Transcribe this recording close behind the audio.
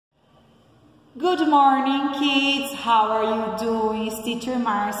Good morning, kids. How are you doing? It's Teacher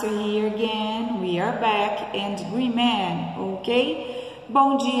Marcia here again. We are back and Green Man, ok?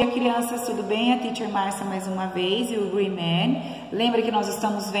 Bom dia, crianças. Tudo bem? A Teacher Marcia mais uma vez e o Green Man. Lembra que nós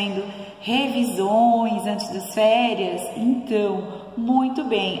estamos vendo revisões antes das férias? Então, muito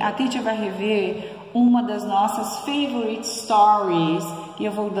bem. A Teacher vai rever uma das nossas favorite stories. E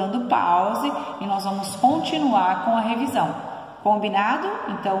eu vou dando pause e nós vamos continuar com a revisão. Combinado?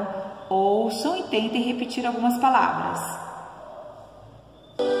 Então, ouçam e tentem repetir algumas palavras.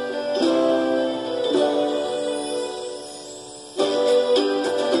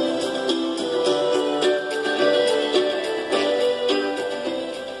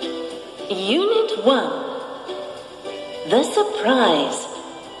 Unit 1. The surprise.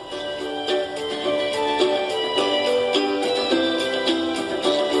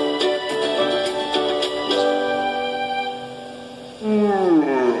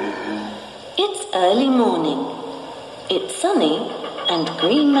 It's early morning. It's sunny and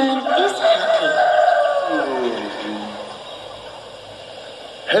Green Man is happy.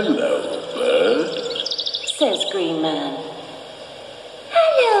 Hello, bird, Says Green Man.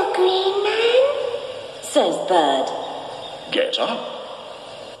 Hello, Green Man. Says Bird. get up.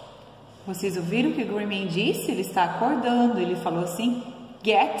 Vocês ouviram o que o Green Man disse? Ele está acordando. Ele falou assim,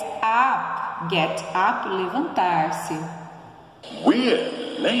 get up. Get up, levantar-se. We're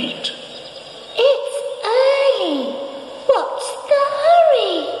late. It's early. What's the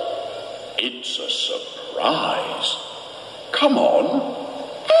hurry? It's a surprise. Come on.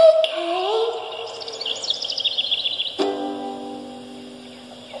 Okay.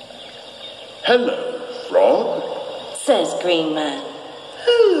 Hello, frog. Says Green Man.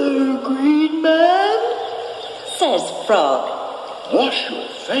 Hello, Green Man. Says Frog. Wash your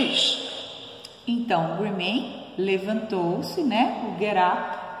face. Então, o Green Man levantou-se, né? O get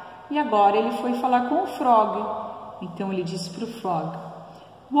up. E agora ele foi falar com o Frog. Então ele disse para o Frog,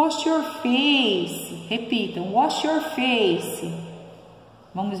 wash your face. Repitam, wash your face.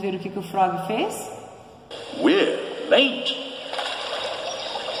 Vamos ver o que o Frog fez? We're late.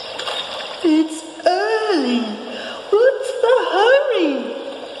 It's early. What's the hurry?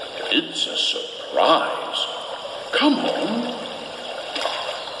 It's a surprise. Come on.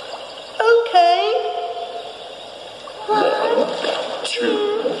 Okay. 1,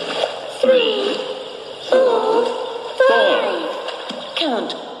 2, 3, 4, 5.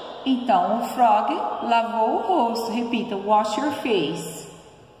 Count. Então o Frog lavou o rosto. Repita, wash your face.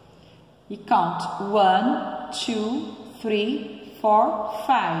 E count 1, 2, 3, 4,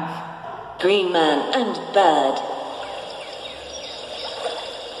 5. Green Man and Bird.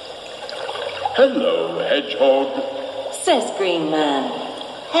 Hello, hedgehog. Says Green Man.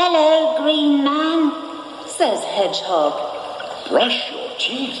 Hello, Green Man. Says Hedgehog. Brush your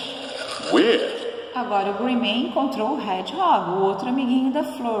teeth. We're Agora o Green Man encontrou o Hedgehog, o outro amiguinho da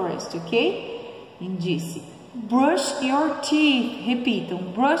Florest, ok? E disse, brush your teeth.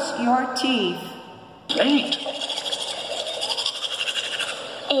 Repitam, brush your teeth. late.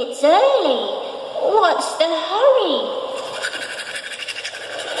 It's early. What's the hurry?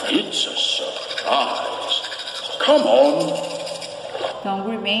 It's a surprise. Come on. Então o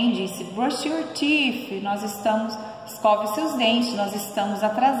Green Man disse, brush your teeth. Escove seus dentes, nós estamos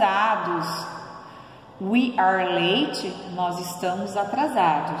atrasados. We are late, nós estamos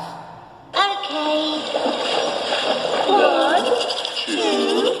atrasados. Okay. 1,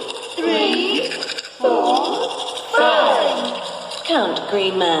 2, 3, 4, 5. Count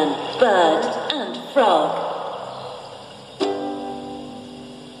Green Man, Bird and Frog.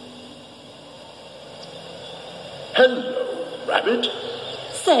 Hello, rabbit.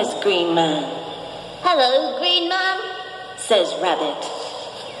 Says Green Man. Hello, Green Man. Says Rabbit.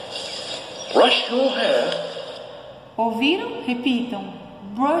 Brush your hair. Ouviram? Repitam.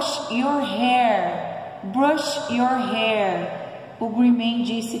 Brush your hair. Brush your hair. O Green Man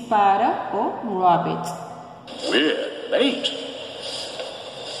disse para o Rabbit. We're late.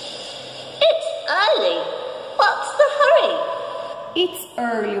 It's early. What's the hurry? It's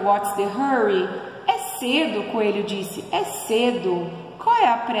early, what's the hurry? É cedo, o coelho disse. É cedo. Qual é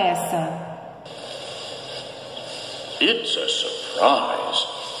a pressa? It's a surprise.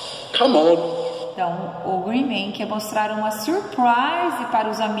 Come on. Então, o Green Man quer mostrar uma surprise para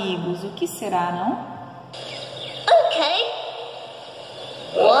os amigos. O que será, não? Okay.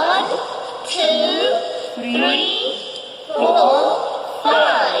 1, 2, 3, 4,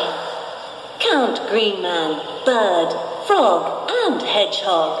 5. Count Green Man, Bird, Frog and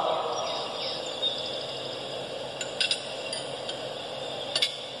Hedgehog.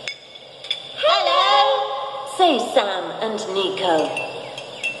 Hello. Say Sam and Nico.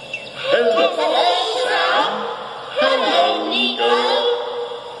 Hello.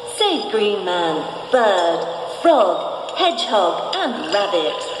 Green Man, Bird, Frog, Hedgehog and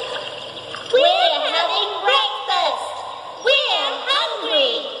Rabbit. We're having breakfast. We're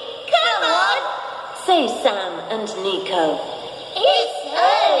hungry. Come on. Say Sam and Nico. It's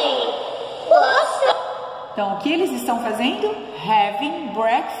early. What's the... Então, o que eles estão fazendo? Having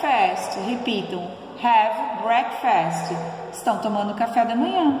breakfast. Repitam. Have breakfast. Estão tomando café da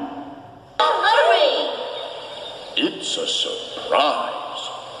manhã. Hurry. It's a surprise.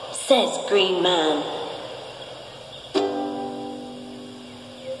 Says Green Man.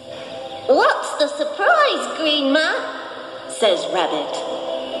 What's the surprise, Green Man? Says Rabbit.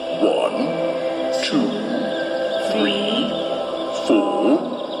 1, 2, 3, 4,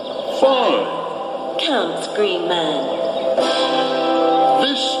 5. Counts Green Man.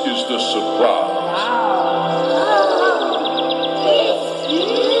 This is the surprise. Oh, it's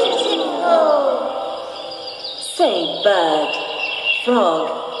beautiful. Say Bird, Frog,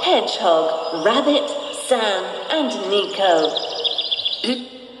 Hedgehog, Rabbit, Sam and Nico.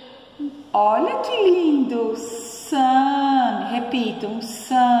 Olha que lindo! Sun. Repitam.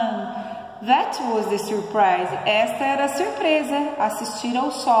 Sun. That was the surprise. Esta era a surpresa. Assistir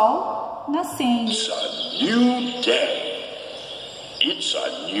ao sol nascendo. It's a new day. It's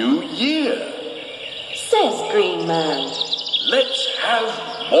a new year. Says Green Man. Let's have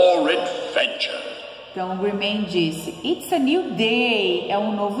more adventure. Então o Green Man disse: It's a new day. É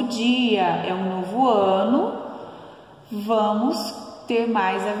um novo dia. É um novo ano. Vamos ter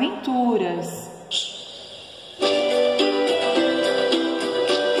mais aventuras.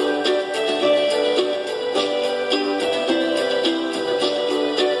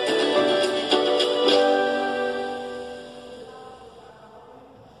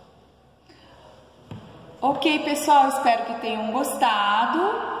 Ok, pessoal, espero que tenham gostado.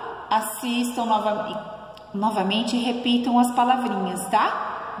 Assistam novamente e repitam as palavrinhas,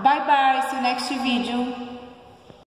 tá? Bye bye, see you next video.